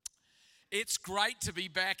It's great to be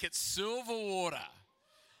back at Silverwater.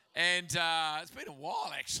 And it's been a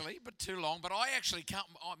while, actually, but too long. But I actually come,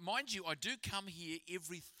 mind you, I do come here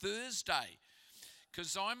every Thursday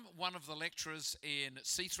because I'm one of the lecturers in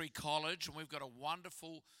C3 College, and we've got a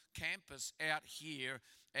wonderful campus out here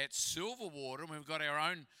at Silverwater. And we've got our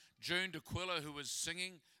own June DeQuilla, who was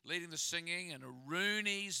singing, leading the singing, and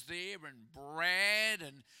Rooney's there, and Brad,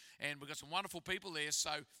 and we've got some wonderful people there.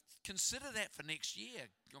 So consider that for next year.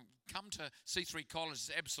 Come to C3 College.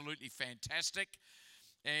 It's absolutely fantastic,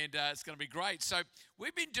 and it's going to be great. So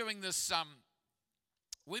we've been doing this.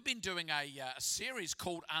 We've been doing a series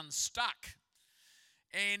called Unstuck.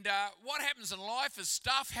 And what happens in life is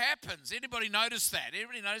stuff happens. Anybody notice that?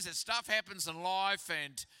 Everybody knows that stuff happens in life,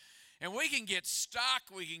 and we can get stuck.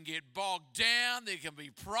 We can get bogged down. There can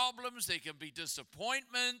be problems. There can be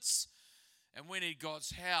disappointments. And we need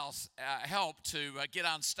God's help to get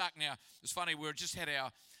unstuck. Now, it's funny, we just had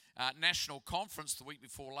our national conference the week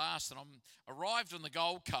before last, and I arrived on the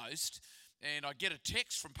Gold Coast, and I get a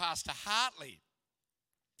text from Pastor Hartley.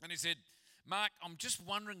 And he said, "Mark, I'm just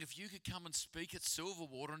wondering if you could come and speak at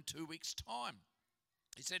Silverwater in 2 weeks' time."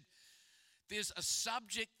 He said, "There's a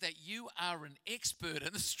subject that you are an expert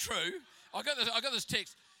in." This is true. I got this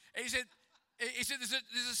text. He said,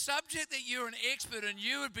 there's a subject that you're an expert in.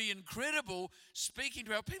 You would be incredible speaking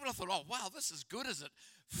to our people. I thought, oh, wow, this is good. Is it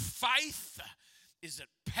faith? Is it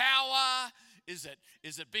power? Is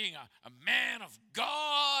it being a man of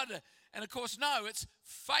God? And, of course, no, it's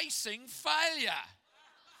facing failure.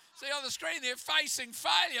 See on the screen there, facing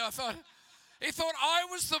failure. He thought I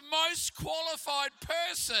was the most qualified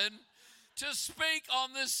person to speak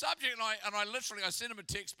on this subject. And I sent him a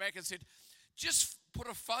text back and said, just put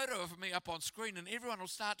a photo of me up on screen and everyone will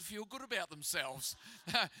start to feel good about themselves.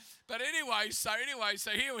 But anyway, so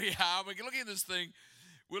here we are. We're looking at this thing.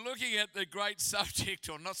 We're looking at the great subject,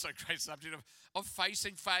 or not so great subject, of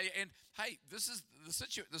facing failure. And hey, this is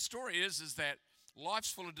the story is that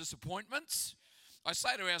life's full of disappointments. I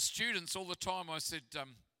say to our students all the time, I said,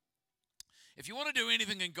 if you want to do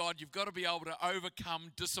anything in God, you've got to be able to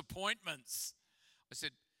overcome disappointments. I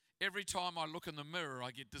said, every time I look in the mirror,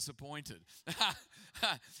 I get disappointed.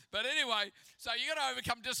 But anyway, so you got to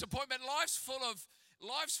overcome disappointment. Life's full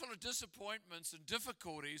of disappointments and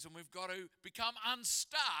difficulties, and we've got to become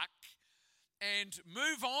unstuck and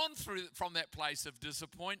move on from that place of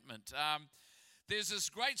disappointment. There's this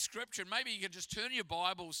great scripture, and maybe you can just turn your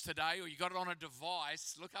Bibles today, or you got it on a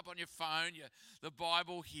device, look up on your phone, the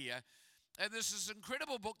Bible here. And there's this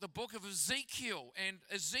incredible book, the book of Ezekiel. And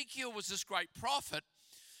Ezekiel was this great prophet,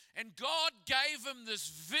 and God gave him this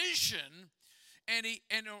vision, and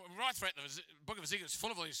right throughout the book of Ezekiel, it's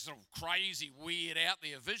full of all these sort of crazy, weird, out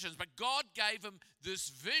there visions, but God gave him this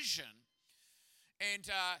vision. And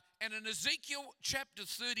in Ezekiel chapter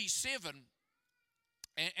 37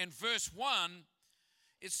 and verse 1,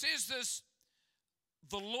 it says this,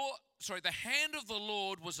 the hand of the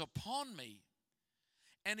Lord was upon me,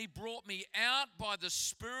 and he brought me out by the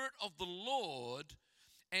Spirit of the Lord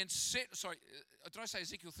and set, did I say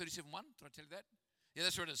Ezekiel 37:1? Did I tell you that? Yeah,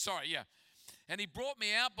 that's where it is. Sorry, yeah. And he brought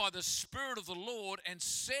me out by the Spirit of the Lord and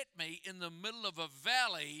set me in the middle of a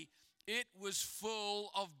valley. It was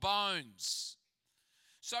full of bones.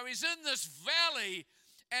 So he's in this valley,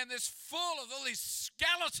 and it's full of all these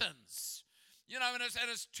skeletons, and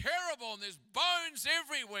it's terrible, and there's bones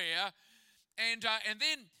everywhere. And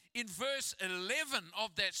then in verse 11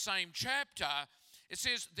 of that same chapter, it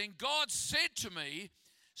says, "Then God said to me,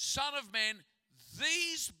 Son of man,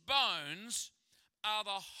 these bones are the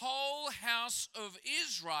whole house of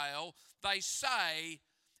Israel. They say,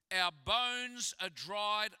 our bones are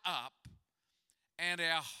dried up, and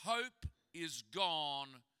our hope is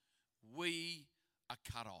gone. We are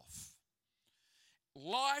cut off."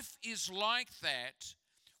 Life is like that.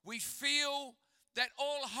 We feel that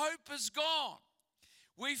all hope is gone.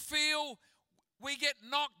 We feel we get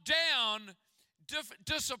knocked down.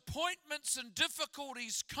 Disappointments and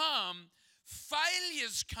difficulties come.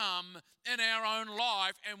 Failures come in our own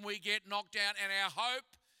life, and we get knocked down, and our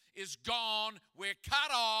hope is gone. We're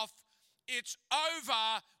cut off. It's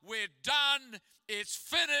over. We're done. It's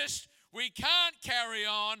finished. We can't carry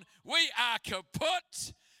on. We are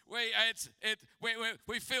kaput.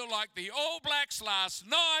 We feel like the All Blacks last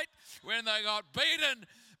night when they got beaten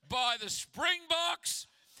by the Springboks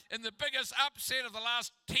in the biggest upset of the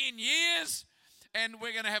last 10 years. And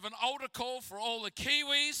we're going to have an altar call for all the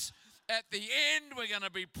Kiwis. At the end, we're going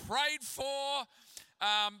to be prayed for.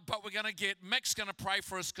 But we're going to get Mick's going to pray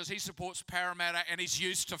for us because he supports Parramatta and he's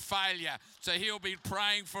used to failure. So he'll be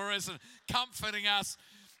praying for us and comforting us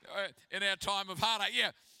in our time of heartache.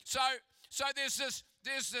 Yeah. So there's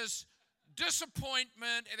this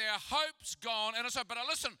disappointment, their hopes gone. And I said, but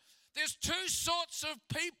listen, there's two sorts of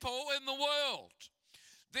people in the world.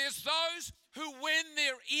 There's those who, when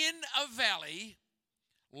they're in a valley,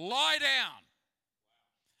 lie down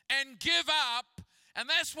and give up. And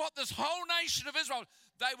that's what this whole nation of Israel,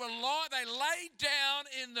 they laid down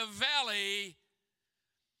in the valley,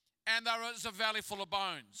 and there was a valley full of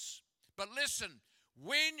bones. But listen,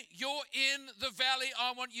 when you're in the valley,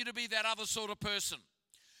 I want you to be that other sort of person.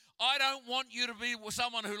 I don't want you to be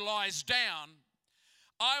someone who lies down.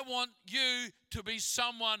 I want you to be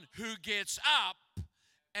someone who gets up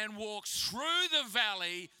and walks through the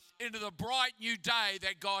valley into the bright new day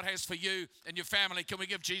that God has for you and your family. Can we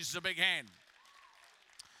give Jesus a big hand?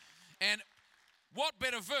 And what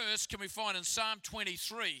better verse can we find in Psalm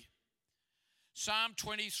 23? Psalm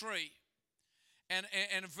 23 and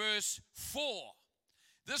verse 4.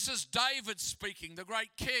 This is David speaking, the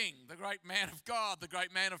great king, the great man of God, the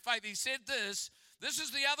great man of faith. He said this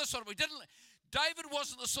is the other sort of, David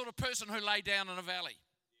wasn't the sort of person who lay down in a valley.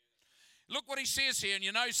 Look what he says here, and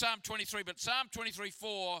you know Psalm 23, but Psalm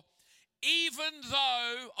 23:4, even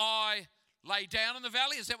though I lay down in the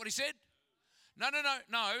valley, is that what he said?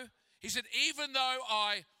 No. He said, even though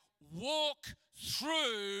I walk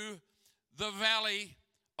through the valley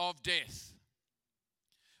of death,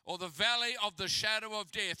 or the valley of the shadow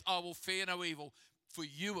of death, I will fear no evil, for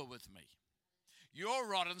you are with me. Your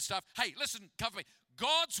rod and stuff. Hey, listen, cover me.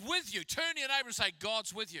 God's with you. Turn to your neighbor and say,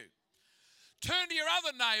 God's with you. Turn to your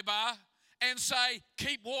other neighbor and say,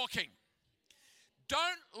 keep walking.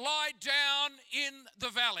 Don't lie down in the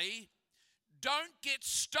valley. Don't get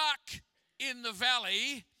stuck in the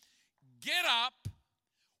valley. Get up,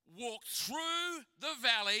 walk through the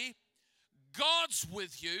valley. God's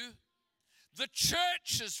with you. The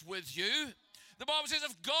church is with you. The Bible says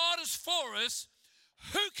if God is for us,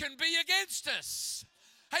 who can be against us?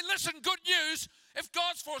 Hey, listen, good news. If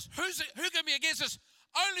God's for us, who can be against us?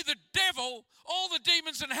 Only the devil, all the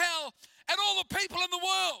demons in hell, and all the people in the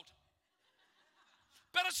world.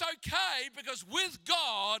 But it's okay, because with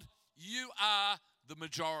God, you are the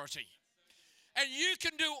majority. And you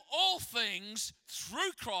can do all things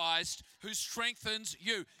through Christ who strengthens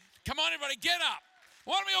you. Come on, everybody, get up.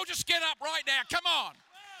 Why don't we all just get up right now? Come on.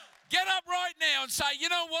 Get up right now and say, you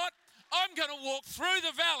know what? I'm going to walk through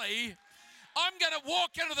the valley. I'm going to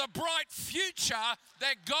walk into the bright future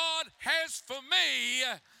that God has for me.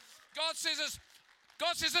 God says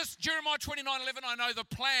this, Jeremiah 29:11, I know the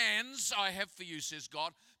plans I have for you, says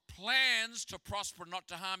God. Plans to prosper, not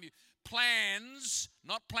to harm you. Plans,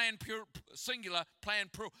 not plan pure, singular, plan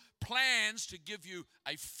plural. Plans to give you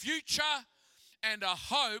a future and a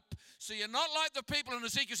hope. So you're not like the people in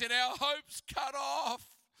Ezekiel said, our hope's cut off.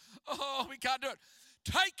 Oh, we can't do it.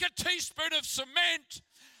 Take a teaspoon of cement,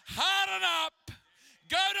 harden up,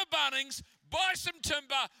 go to Bunnings, buy some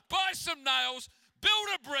timber, buy some nails, build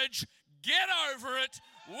a bridge, get over it,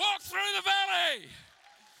 walk through the valley.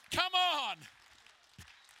 Come on.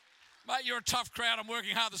 Mate, you're a tough crowd. I'm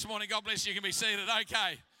working hard this morning. God bless you. You can be seated.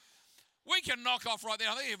 Okay. We can knock off right there.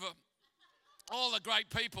 I think of all the great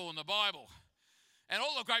people in the Bible and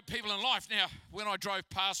all the great people in life. Now, when I drove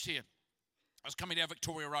past here, I was coming down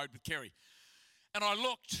Victoria Road with Kerry, and I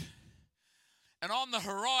looked, and on the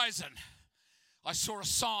horizon, I saw a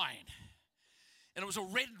sign, and it was a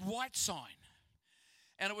red and white sign,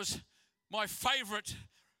 and it was my favorite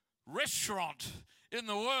restaurant in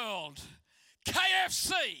the world,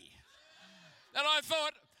 KFC. And I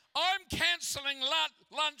thought, I'm cancelling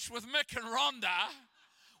lunch with Mick and Rhonda.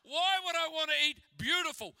 Why would I want to eat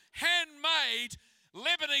beautiful, handmade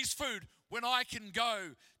Lebanese food when I can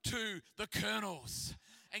go to the Colonel's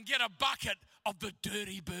and get a bucket of the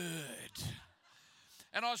dirty bird?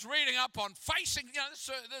 And I was reading up on facing,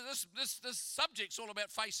 this subject's all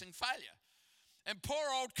about facing failure. And poor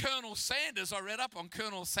old Colonel Sanders, I read up on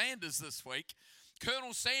Colonel Sanders this week.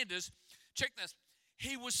 Colonel Sanders, check this,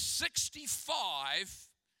 he was 65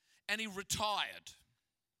 and he retired.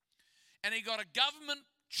 And he got a government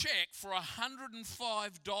check for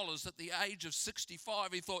 $105 at the age of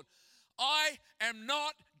 65. He thought, I am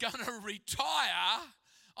not going to retire,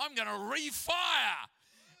 I'm going to refire.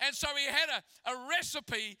 And so he had a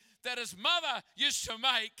recipe that his mother used to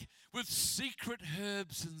make with secret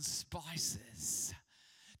herbs and spices.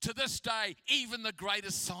 To this day, even the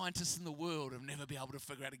greatest scientists in the world have never been able to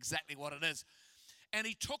figure out exactly what it is. And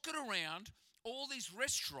he took it around all these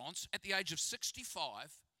restaurants at the age of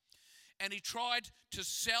 65, and he tried to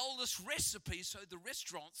sell this recipe so the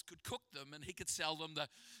restaurants could cook them and he could sell them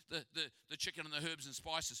the chicken and the herbs and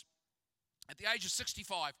spices. At the age of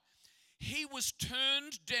 65, he was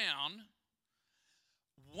turned down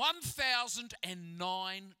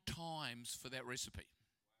 1,009 times for that recipe.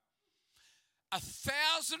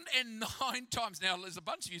 1,009 times. Now, there's a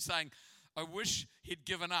bunch of you saying, I wish he'd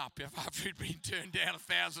given up after he'd been turned down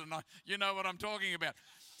 1,009. You know what I'm talking about.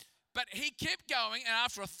 But he kept going, and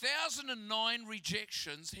after 1,009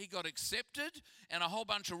 rejections, he got accepted, and a whole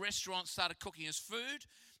bunch of restaurants started cooking his food.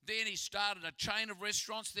 Then he started a chain of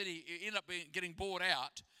restaurants. Then he ended up getting bought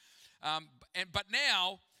out. But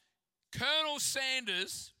now, Colonel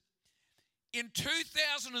Sanders, in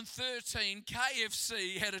 2013,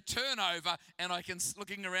 KFC had a turnover, and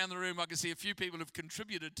looking around the room, I can see a few people have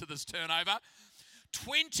contributed to this turnover,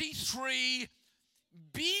 $23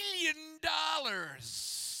 billion.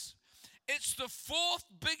 It's the fourth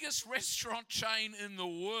biggest restaurant chain in the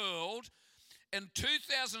world. In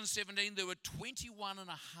 2017, there were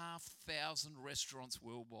 21,500 restaurants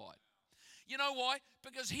worldwide. You know why?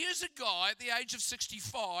 Because here's a guy at the age of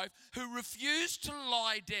 65 who refused to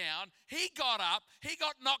lie down. He got up, he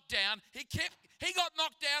got knocked down, he got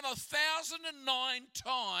knocked down 1,009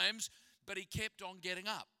 times, but he kept on getting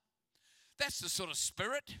up. That's the sort of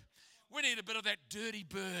spirit. We need a bit of that dirty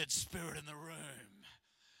bird spirit in the room.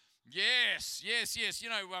 Yes. You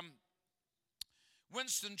know,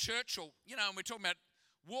 Winston Churchill, you know, and we're talking about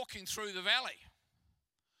walking through the valley.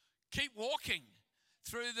 Keep walking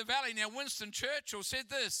through the valley. Now, Winston Churchill said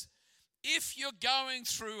this, if you're going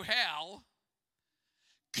through hell,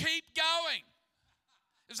 keep going.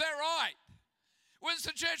 Is that right?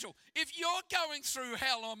 Winston Churchill, if you're going through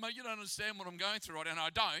hell, you don't understand what I'm going through right now, and I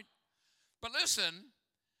don't. But listen,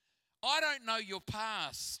 I don't know your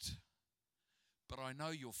past, but I know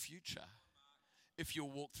your future if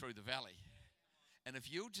you'll walk through the valley. And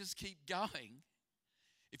if you'll just keep going,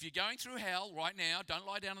 if you're going through hell right now, don't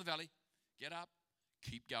lie down in the valley, get up,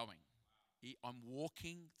 keep going. I'm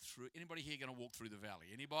walking through. Anybody here going to walk through the valley?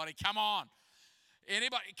 Anybody? Come on.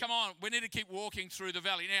 Anybody? Come on. We need to keep walking through the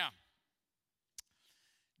valley. Now,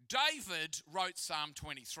 David wrote Psalm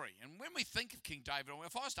 23. And when we think of King David,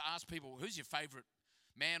 if I was to ask people, who's your favorite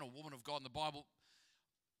man or woman of God in the Bible,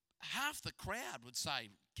 half the crowd would say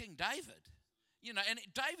King David. You know, and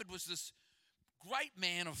David was this great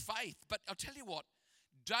man of faith. But I'll tell you what,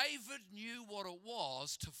 David knew what it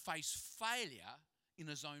was to face failure in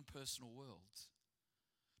his own personal world.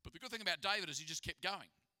 But the good thing about David is he just kept going.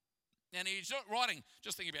 And he's not writing,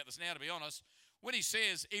 just thinking about this now to be honest, when he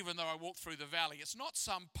says, even though I walk through the valley, it's not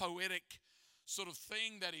some poetic sort of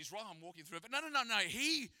thing that he's wrong, I'm walking through it. But no.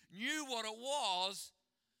 He knew what it was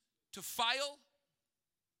to fail,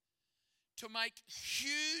 to make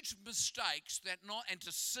huge mistakes and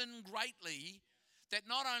to sin greatly that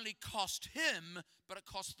not only cost him, but it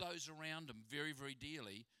cost those around him very, very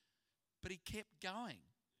dearly. But he kept going.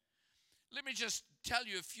 Let me just tell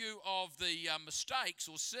you a few of the mistakes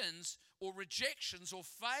or sins or rejections or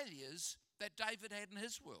failures that David had in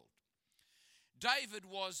his world. David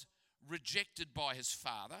was rejected by his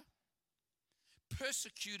father,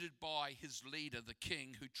 persecuted by his leader, the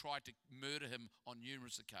king, who tried to murder him on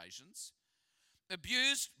numerous occasions,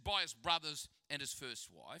 abused by his brothers and his first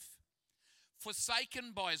wife,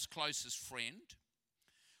 forsaken by his closest friend,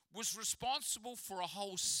 was responsible for a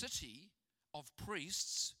whole city of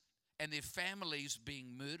priests and their families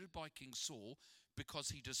being murdered by King Saul because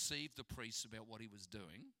he deceived the priests about what he was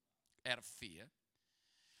doing out of fear.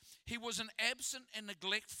 He was an absent and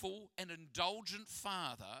neglectful and indulgent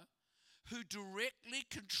father who directly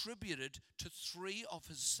contributed to 3 of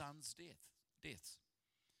his sons' deaths.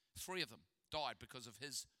 3 of them died because of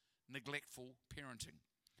his neglectful parenting.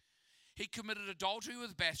 He committed adultery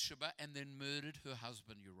with Bathsheba and then murdered her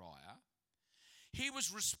husband Uriah. He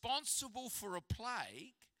was responsible for a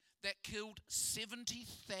plague that killed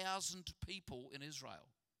 70,000 people in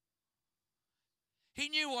Israel. He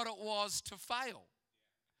knew what it was to fail.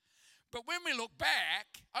 But when we look back,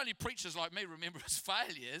 only preachers like me remember his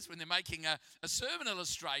failures when they're making a sermon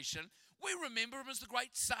illustration. We remember him as the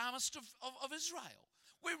great psalmist of Israel.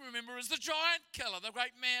 We remember him as the giant killer, the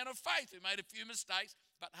great man of faith who made a few mistakes.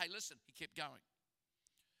 But hey, listen, he kept going.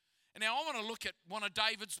 And now I want to look at one of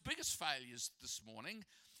David's biggest failures this morning.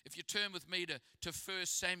 If you turn with me to 1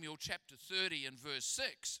 Samuel chapter 30 and verse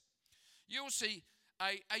 6, you'll see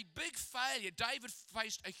a big failure. David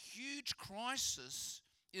faced a huge crisis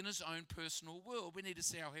in his own personal world. We need to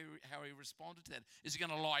see how he responded to that. Is he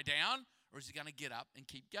going to lie down or is he going to get up and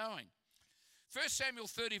keep going? 1 Samuel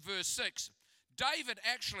 30 verse 6, David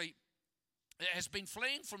actually has been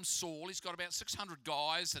fleeing from Saul. He's got about 600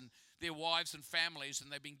 guys and their wives and families,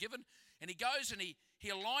 and they've been given, and he goes and he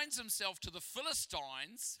aligns himself to the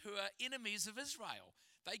Philistines, who are enemies of Israel.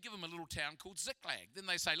 they give him a little town called Ziklag. Then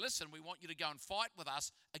they say, listen, we want you to go and fight with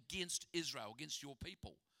us against Israel, against your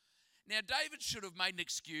people. Now, David should have made an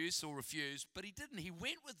excuse or refused, but he didn't. He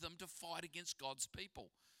went with them to fight against God's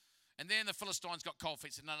people. And then the Philistines got cold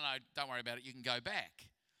feet and said, no, don't worry about it, you can go back.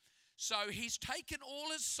 So he's taken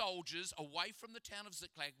all his soldiers away from the town of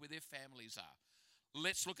Ziklag where their families are.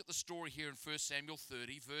 Let's look at the story here in 1 Samuel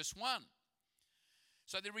 30, verse 1.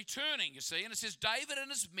 So they're returning, you see, and it says, David and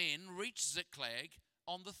his men reached Ziklag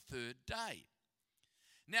on the third day.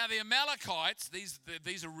 Now the Amalekites,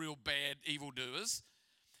 these are real bad evildoers,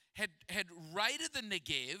 had raided the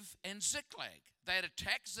Negev and Ziklag. They had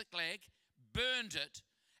attacked Ziklag, burned it,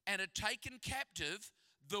 and had taken captive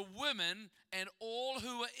the women and all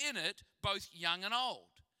who were in it, both young and old.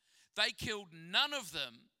 They killed none of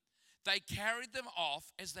them. They carried them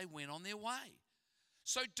off as they went on their way.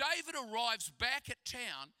 So David arrives back at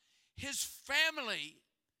town. His family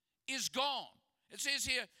is gone. It says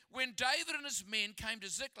here, when David and his men came to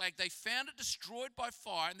Ziklag, they found it destroyed by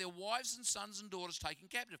fire and their wives and sons and daughters taken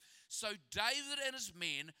captive. So David and his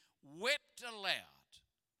men wept aloud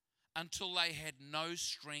until they had no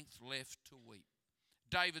strength left to weep.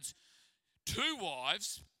 David's two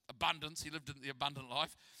wives, abundance, he lived in the abundant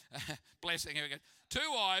life, blessing, here we go.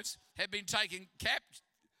 Two wives had been captured,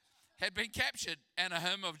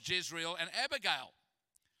 Ahinoam of Jezreel and Abigail.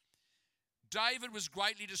 David was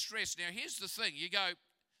greatly distressed. Now here's the thing, you go,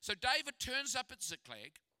 so David turns up at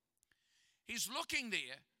Ziklag, he's looking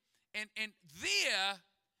there, and there,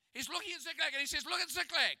 he's looking at Ziklag and he says, look at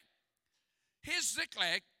Ziklag. Here's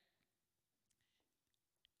Ziklag,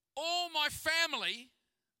 all my family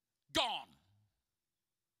gone.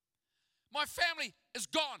 My family is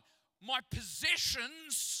gone. My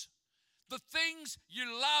possessions, the things you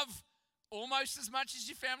love almost as much as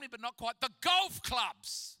your family, but not quite, the golf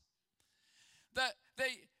clubs,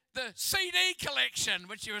 the CD collection,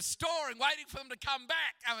 which you were storing, waiting for them to come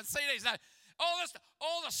back. CDs, no,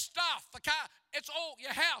 all the stuff, the car, it's all,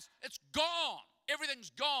 your house, it's gone. Everything's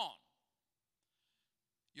gone.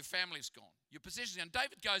 Your family's gone. Your possessions are gone.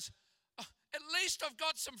 David goes, oh, at least I've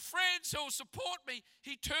got some friends who will support me.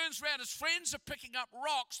 He turns around. His friends are picking up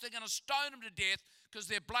rocks. They're going to stone him to death because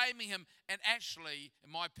they're blaming him. And actually,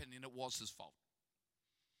 in my opinion, it was his fault.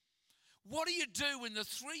 What do you do when the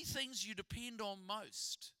three things you depend on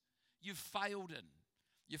most, you've failed in?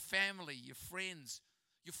 Your family, your friends,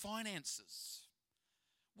 your finances.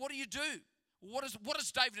 What do you do? What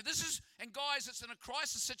does David do? And guys, it's in a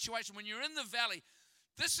crisis situation. When you're in the valley,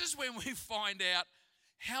 this is when we find out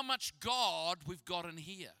how much God we've got in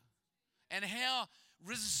here and how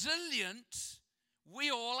resilient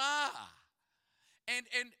we all are. And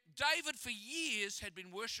David for years had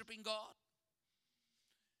been worshiping God.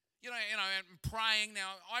 You know, and praying.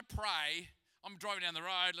 Now, I pray, I'm driving down the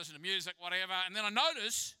road, listening to music, whatever, and then I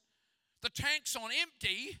notice the tank's on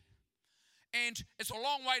empty and it's a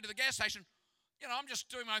long way to the gas station. You know, I'm just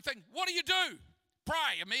doing my own thing. What do?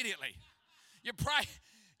 Pray immediately. You pray.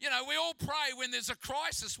 You know, we all pray when there's a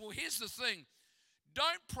crisis. Well, here's the thing.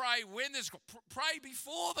 Don't pray when pray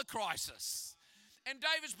before the crisis. And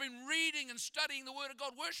David's been reading and studying the Word of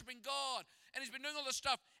God, worshiping God, and he's been doing all this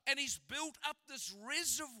stuff, and he's built up this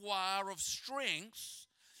reservoir of strength.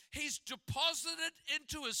 He's deposited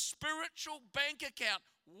into his spiritual bank account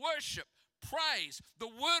worship, praise, the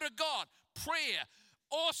Word of God, prayer,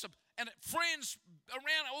 awesome, and friends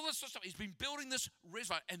around, all this sort of stuff. He's been building this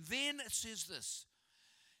reservoir. And then it says this.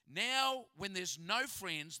 Now, when there's no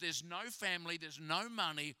friends, there's no family, there's no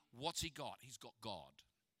money, what's he got? He's got God.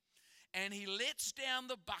 And he lets down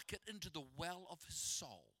the bucket into the well of his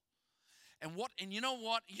soul. And you know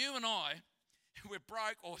what? You and I, we're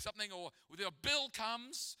broke or something, or a bill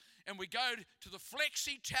comes, and we go to the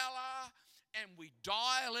flexi teller, and we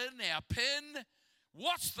dial in our PIN.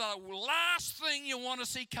 What's the last thing you want to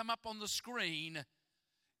see come up on the screen?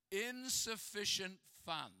 Insufficient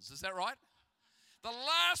funds. Is that right? The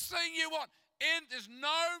last thing you want. And there's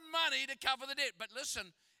no money to cover the debt. But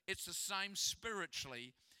listen, it's the same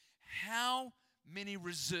spiritually. How many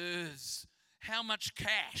reserves, how much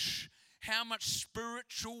cash, how much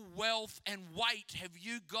spiritual wealth and weight have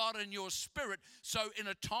you got in your spirit? So in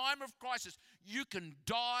a time of crisis, you can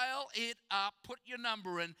dial it up, put your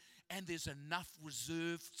number in, and there's enough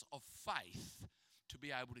reserves of faith to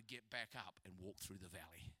be able to get back up and walk through the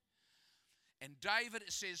valley. And David,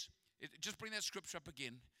 it says, just bring that scripture up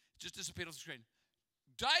again. Just disappeared off the screen.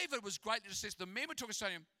 David was greatly distressed. The men were talking to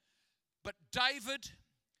him, but David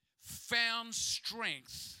found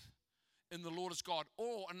strength in the Lord his God.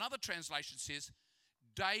 Or another translation says,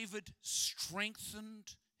 David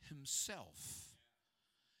strengthened himself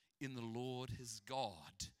in the Lord his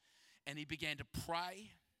God. and he began to pray.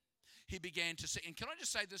 He began to see, and can I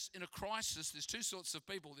just say this, in a crisis, there's two sorts of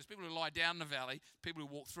people. There's people who lie down in the valley, people who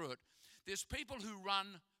walk through it. There's people who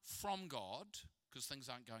run from God because things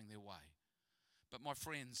aren't going their way. But my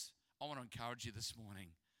friends, I want to encourage you this morning.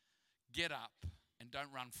 Get up and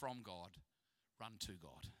don't run from God. Run to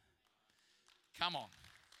God. Come on.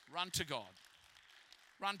 Run to God.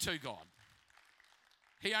 Run to God.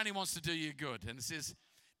 He only wants to do you good. And it says,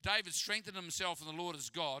 David strengthened himself in the Lord as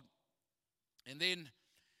God. And then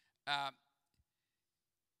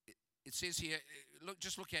it says here, look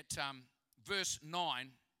at verse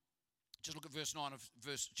 9. Just look at verse 9 of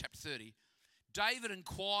chapter 30. David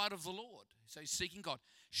inquired of the Lord. So he's seeking God.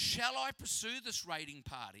 Shall I pursue this raiding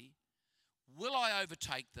party? Will I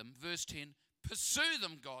overtake them? Verse 10. Pursue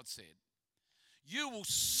them, God said. You will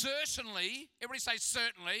certainly, everybody say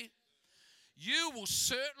certainly. You will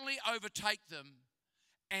certainly overtake them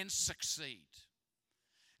and succeed.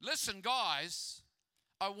 Listen, guys,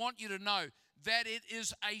 I want you to know that it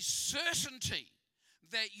is a certainty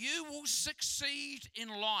that you will succeed in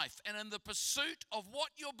life and in the pursuit of what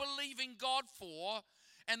you're believing God for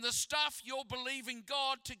and the stuff you're believing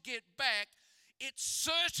God to get back. It's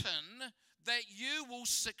certain that you will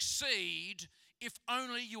succeed if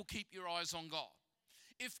only you'll keep your eyes on God.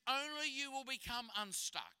 If only you will become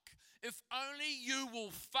unstuck. If only you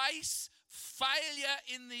will face failure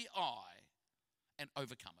in the eye and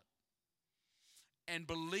overcome it. And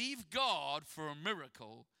believe God for a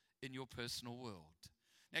miracle in your personal world.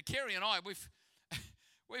 Now, Kerry and I, we've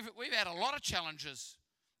had a lot of challenges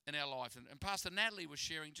in our life. And Pastor Natalie was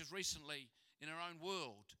sharing just recently in her own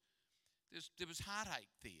world. There was heartache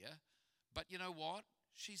there. But you know what?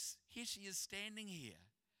 She is standing here,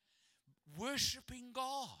 worshiping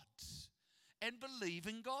God and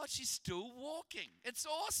believing God. She's still walking. It's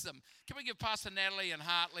awesome. Can we give Pastor Natalie and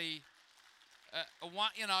Hartley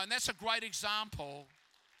and that's a great example.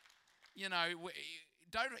 We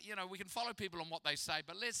can follow people on what they say,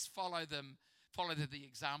 but let's follow the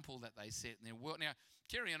example that they set in their world. Now,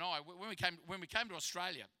 Kerry and I, when we came to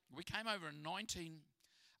Australia, we came over in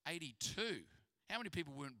 1982. How many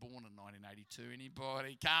people weren't born in 1982?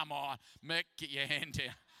 Anybody? Come on, Mick, get your hand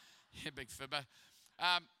down. Yeah, big fibber.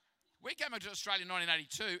 We came over to Australia in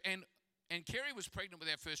 1982, and Kerry was pregnant with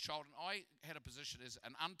our first child, and I had a position as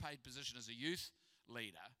an unpaid position as a youth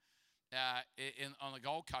leader on the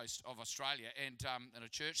Gold Coast of Australia, and in a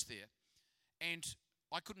church there. And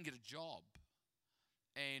I couldn't get a job.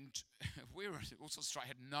 And we were also Australia,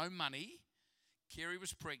 had no money. Kerry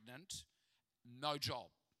was pregnant, no job.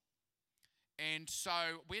 And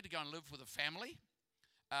so we had to go and live with a family.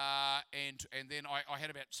 And then I had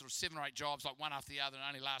about sort of 7 or 8 jobs, like one after the other, and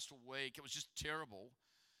only lasted a week. It was just terrible.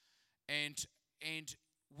 And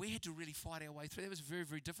we had to really fight our way through. It was very,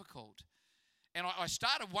 very difficult. And I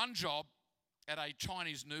started one job at a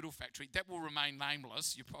Chinese noodle factory. That will remain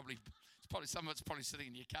nameless. Some of it's probably sitting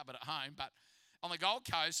in your cupboard at home. But on the Gold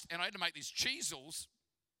Coast, and I had to make these cheesels.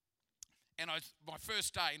 And my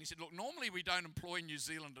first day, and he said, look, normally we don't employ New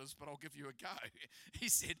Zealanders, but I'll give you a go. He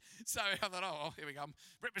said, so I thought, oh, here we go. I'm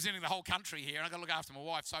representing the whole country here, and I've got to look after my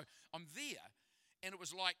wife. So I'm there, and it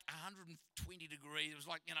was like 120 degrees. It was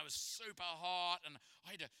like, it was super hot, and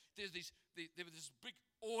there was this big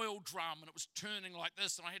oil drum, and it was turning like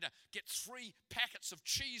this, and I had to get 3 packets of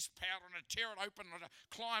cheese powder and I'd tear it open, and I'd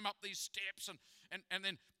climb up these steps and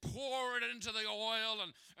then pour it into the oil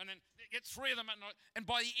and then get 3 of them. And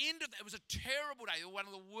by the end of it was a terrible day, one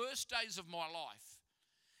of the worst days of my life.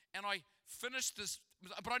 And I finished this,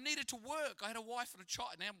 but I needed to work. I had a wife and a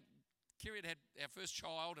child. Now, Kerry had our first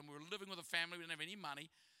child, and we were living with a family. We didn't have any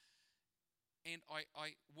money. And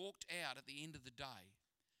I walked out at the end of the day,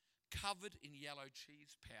 covered in yellow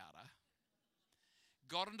cheese powder,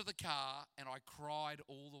 got into the car, and I cried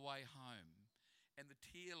all the way home. And the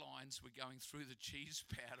tear lines were going through the cheese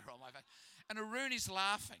powder on my face. And Aruni's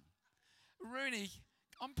laughing. Aruni,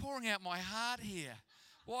 I'm pouring out my heart here.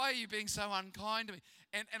 Why are you being so unkind to me?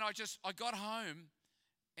 And I got home,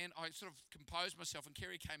 and I sort of composed myself, and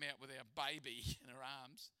Kerry came out with our baby in her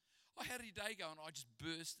arms. I had a day going, I just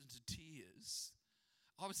burst into tears.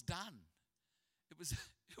 I was done. It was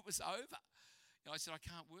over. I said, I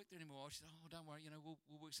can't work there anymore. She said, oh, don't worry, we'll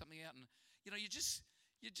work something out. And you just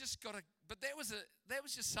got to. But that was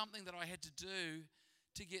just something that I had to do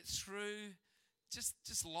to get through.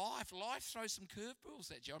 Just life. Life throws some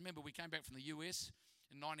curveballs at you. I remember we came back from the US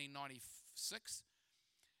in 1996.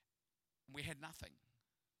 And we had nothing.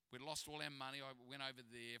 We'd lost all our money. I went over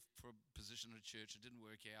there for a position at a church. It didn't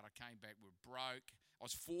work out. I came back. We were broke. I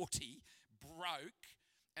was 40, broke.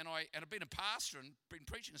 And I'd been a pastor and been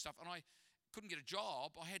preaching and stuff, and I couldn't get a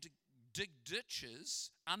job. I had to dig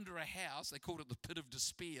ditches under a house. They called it the Pit of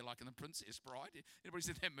Despair, like in The Princess Bride. Anybody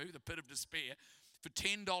seen that movie, The Pit of Despair? For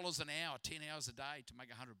 $10 an hour, 10 hours a day to make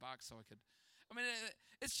 $100 so I could. I mean,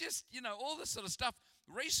 it's just, all this sort of stuff.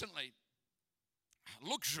 Recently,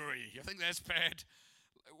 luxury, you think that's bad?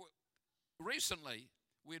 Recently,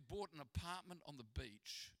 we had bought an apartment on the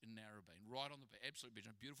beach in Narrabeen, right on the absolute beach,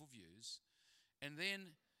 beautiful views. And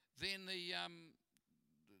then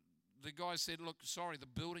the guy said, look, sorry, the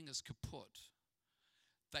building is kaput.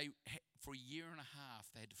 For a year and a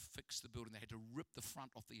half, they had to fix the building. They had to rip the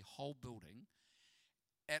front off the whole building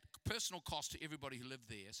at personal cost to everybody who lived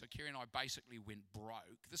there. So Kerry and I basically went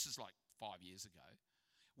broke. This is like 5 years ago.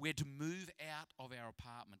 We had to move out of our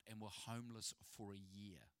apartment and were homeless for a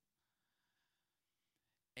year.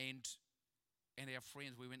 And our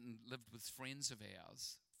friends, we went and lived with friends of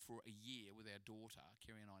ours for a year with our daughter,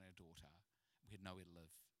 Kerry and I and our daughter. We had nowhere to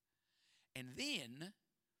live. And then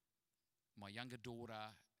my younger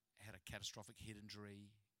daughter had a catastrophic head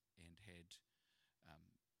injury and had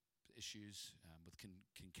issues with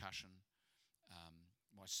concussion.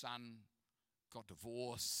 My son got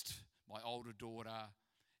divorced. My older daughter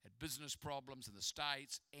had business problems in the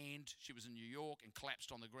States, and she was in New York and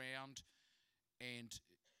collapsed on the ground. And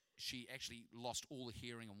she actually lost all the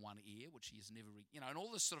hearing in one ear, which she has never, and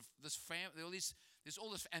all this sort of this family, there's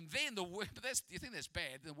all this, and then but you think that's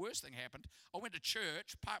bad? The worst thing happened. I went to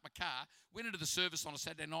church, parked my car, went into the service on a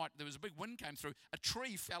Saturday night. There was a big wind came through. A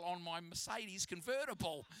tree fell on my Mercedes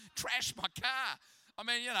convertible, trashed my car. I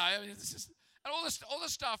mean, it's just, and all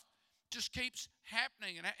this stuff just keeps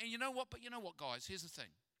happening. And you know what? But you know what, guys? Here's the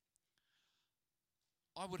thing.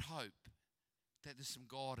 I would hope that there's some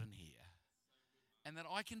God in here. And that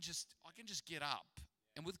I can just get up,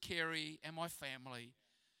 and with Kerry and my family,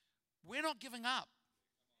 we're not giving up.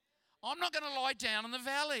 I'm not going to lie down in the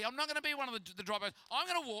valley. I'm not going to be one of the dropouts. I'm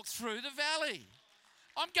going to walk through the valley.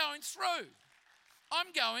 I'm going through.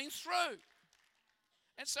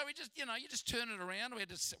 And so we just, you just turn it around. We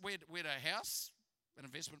had a house, an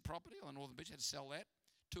investment property on the Northern Beach. Had to sell that.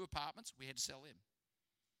 2 apartments. We had to sell them.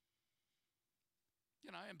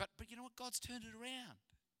 But you know what? God's turned it around.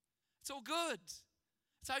 It's all good.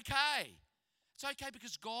 It's okay. It's okay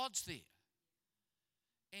because God's there.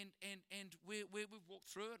 And we've walked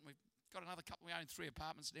through it, and we've got another couple. We own 3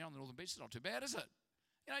 apartments now on the Northern Beach. It's not too bad, is it?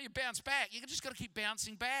 You bounce back. You just got to keep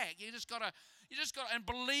bouncing back. You just got to, and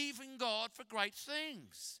believe in God for great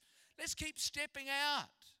things. Let's keep stepping out,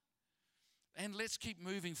 and let's keep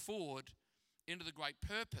moving forward into the great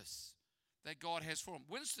purpose that God has for them.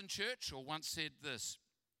 Winston Churchill once said this.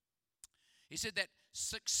 He said that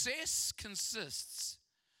success consists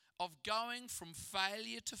of going from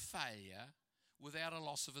failure to failure without a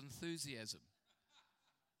loss of enthusiasm.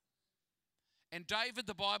 And David,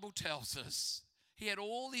 the Bible tells us, he had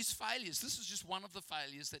all these failures. This is just one of the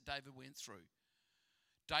failures that David went through.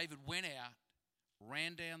 David went out,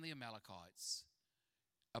 ran down the Amalekites,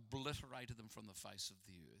 obliterated them from the face of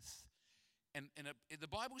the earth. And the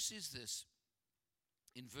Bible says this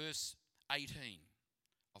in verse 18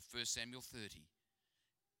 of 1 Samuel 30.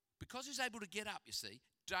 Because he's able to get up, you see,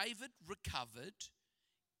 David recovered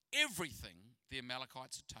everything the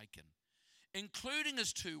Amalekites had taken, including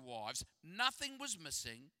his 2 wives. Nothing was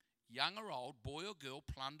missing, young or old, boy or girl,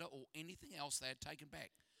 plunder or anything else they had taken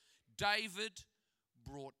back. David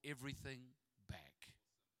brought everything back.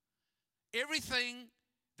 Everything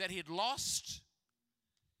that he had lost,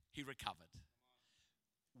 he recovered.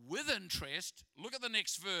 With interest, look at the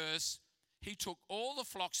next verse. He took all the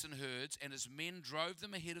flocks and herds, and his men drove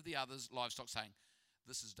them ahead of the others' livestock, saying,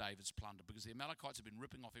 this is David's plunder, because the Amalekites had been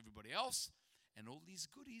ripping off everybody else, and all these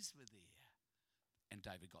goodies were there. And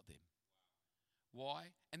David got them. Why?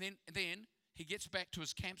 And then he gets back to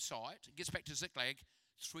his campsite, gets back to Ziklag.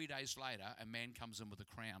 3 days later, a man comes in with a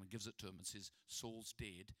crown and gives it to him and says, Saul's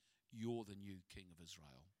dead. You're the new king of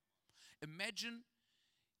Israel. Imagine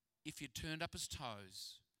if you'd turned up his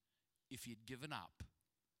toes, if you'd given up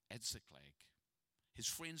at Ziklag. His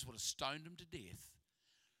friends would have stoned him to death.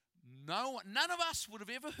 None of us would have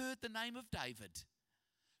ever heard the name of David.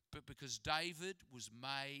 But because David was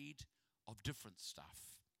made of different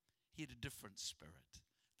stuff, he had a different spirit,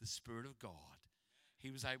 the Spirit of God.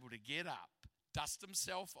 He was able to get up, dust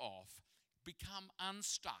himself off, become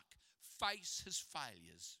unstuck, face his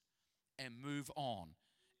failures, and move on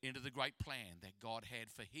into the great plan that God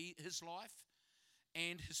had for his life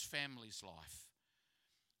and his family's life.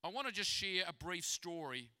 I want to just share a brief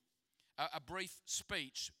story, a brief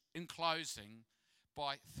speech in closing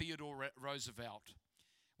by Theodore Roosevelt,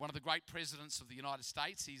 one of the great presidents of the United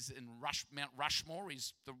States. He's in Mount Rushmore.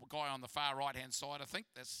 He's the guy on the far right-hand side, I think.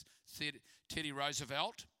 That's Teddy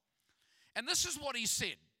Roosevelt. And this is what he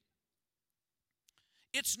said.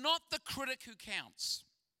 It's not the critic who counts.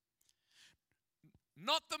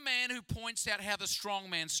 Not the man who points out how the strong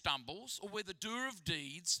man stumbles or where the doer of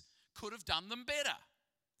deeds could have done them better.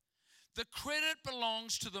 The credit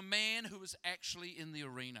belongs to the man who is actually in the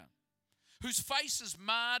arena, whose face is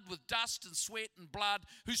marred with dust and sweat and blood,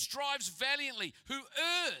 who strives valiantly, who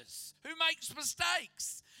errs, who makes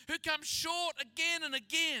mistakes, who comes short again and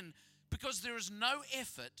again, because there is no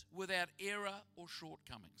effort without error or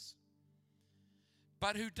shortcomings,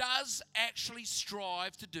 but who does actually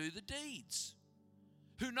strive to do the deeds,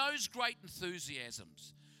 who knows great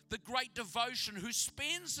enthusiasms, the great devotion, who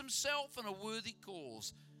spends himself in a worthy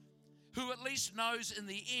cause, who at least knows in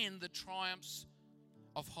the end the triumphs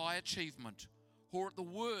of high achievement, or at the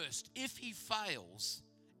worst, if he fails,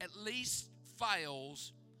 at least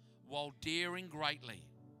fails while daring greatly,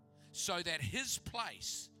 so that his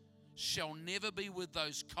place shall never be with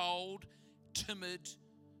those cold, timid,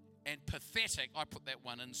 and pathetic, I put that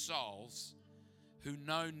one in, souls, who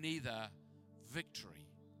know neither victory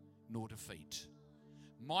nor defeat.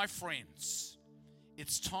 My friends,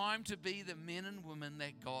 it's time to be the men and women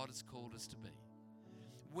that God has called us to be.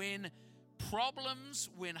 When problems,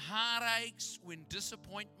 when heartaches, when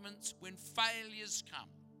disappointments, when failures come,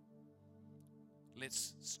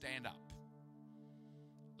 let's stand up.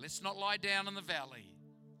 Let's not lie down in the valley.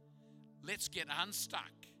 Let's get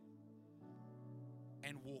unstuck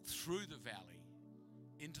and walk through the valley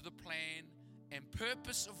into the plan and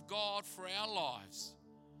purpose of God for our lives,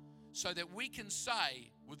 so that we can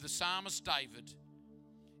say with the psalmist David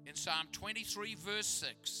in Psalm 23 verse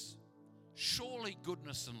 6, surely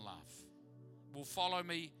goodness and love will follow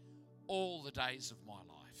me all the days of my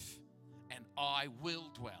life, and I will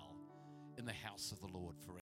dwell in the house of the Lord forever.